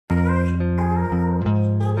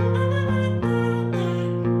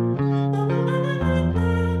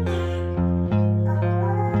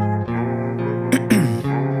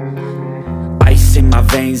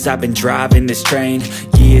lanes, I've been driving this train.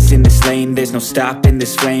 Years in this lane, there's no stopping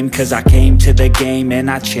this flame. Cause I came to the game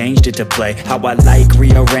and I changed it to play how I like,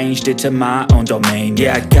 rearranged it to my own domain.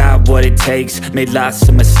 Yeah, I got what it takes, made lots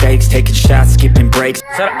of mistakes, taking shots, skipping breaks.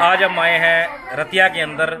 Sir आज हम आए हैं रतिया के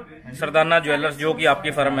अंदर Sardana jewellers जो कि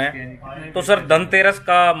आपकी firm है। तो सर धनतेरस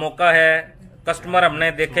का मौका है, कस्टमर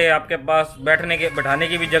हमने देखे आपके पास बैठाने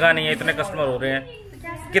की भी जगह नहीं है, इतने कस्टमर हो रहे हैं।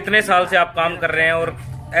 कितने साल से आप काम कर रहे हैं और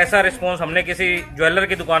ऐसा रिस्पांस हमने किसी ज्वेलर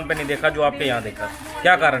की दुकान पे नहीं देखा जो आपके यहाँ देखा,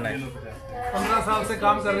 क्या कारण है? 15 साल से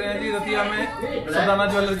काम कर रहे हैं जी रतिया में सरदाना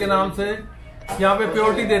ज्वेलर के नाम से। यहाँ पे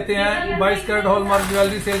प्योरिटी देते हैं, 22 कैरेट हॉलमार्क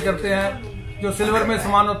ज्वेलरी सेल करते हैं। जो सिल्वर में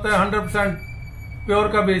सामान होता है 100% प्योर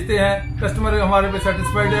का बेचते हैं। कस्टमर हमारे पे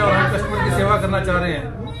सेटिस्फाइड है और हम कस्टमर की सेवा करना चाह रहे हैं।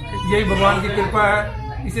 यही भगवान की कृपा है,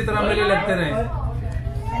 इसी तरह मेले लगते रहें।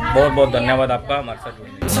 बहुत बहुत धन्यवाद आपका हमारे साथ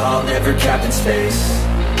जुड़ने।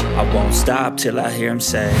 I won't stop till I hear him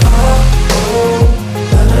say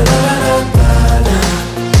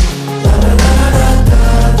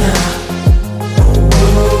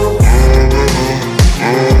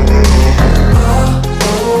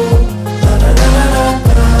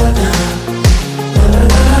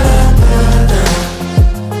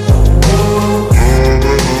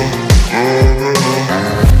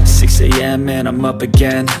 6 a.m. and I'm up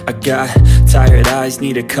again. I got tired eyes,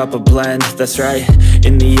 need a cup of blend. That's right,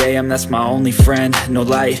 in the AM that's my only friend. No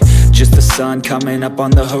light, just the sun coming up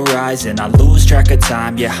on the horizon. I lose track of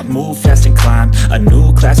time, yeah, I move fast and climb a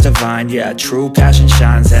new class divine. Yeah, true passion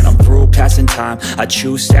shines and I'm through passing time. I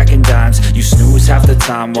choose stacking dimes, you snooze half the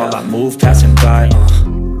time while I move passing by.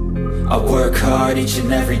 I work hard each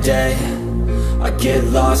and every day, I get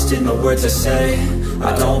lost in the words I say.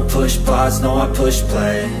 I don't push pause, no I push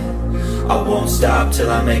play. I won't stop till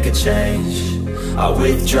I make a change. I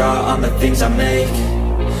withdraw on the things I make.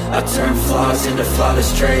 I turn flaws into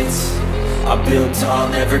flawless traits. I build tall,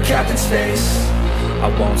 never capped in space. I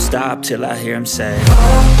won't stop till I hear him say,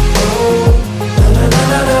 oh, oh, la, la,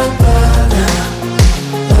 la, la, la.